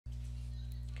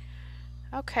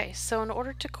Okay, so in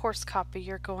order to course copy,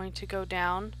 you're going to go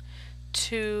down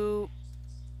to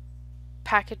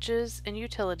Packages and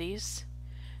Utilities.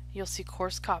 You'll see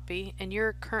Course Copy, and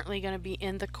you're currently going to be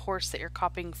in the course that you're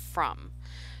copying from.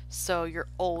 So your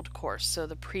old course, so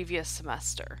the previous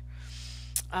semester.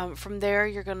 From there,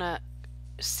 you're going to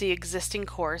see existing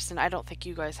course, and I don't think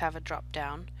you guys have a drop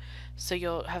down. So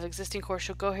you'll have existing course,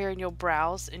 you'll go here and you'll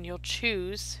browse and you'll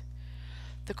choose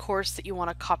the course that you want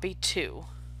to copy to.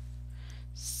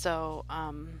 So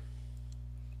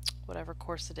whatever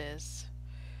course it is,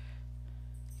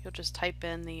 you'll just type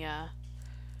in the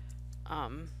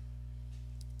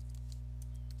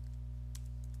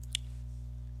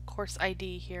course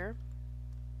ID here.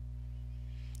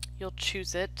 You'll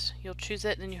choose it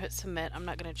and then you hit submit. I'm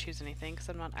not going to choose anything because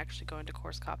I'm not actually going to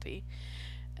course copy.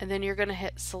 And then you're going to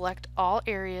hit select all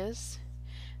areas,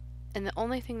 and the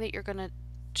only thing that you're going to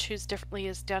choose differently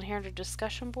is down here under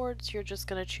discussion boards. You're just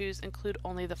going to choose include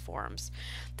only the forums.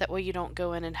 That way you don't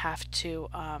go in and have to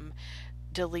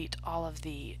delete all of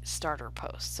the starter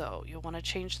posts. So you'll want to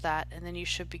change that, and then you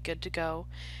should be good to go,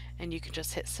 and you can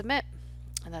just hit submit,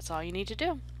 and that's all you need to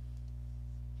do.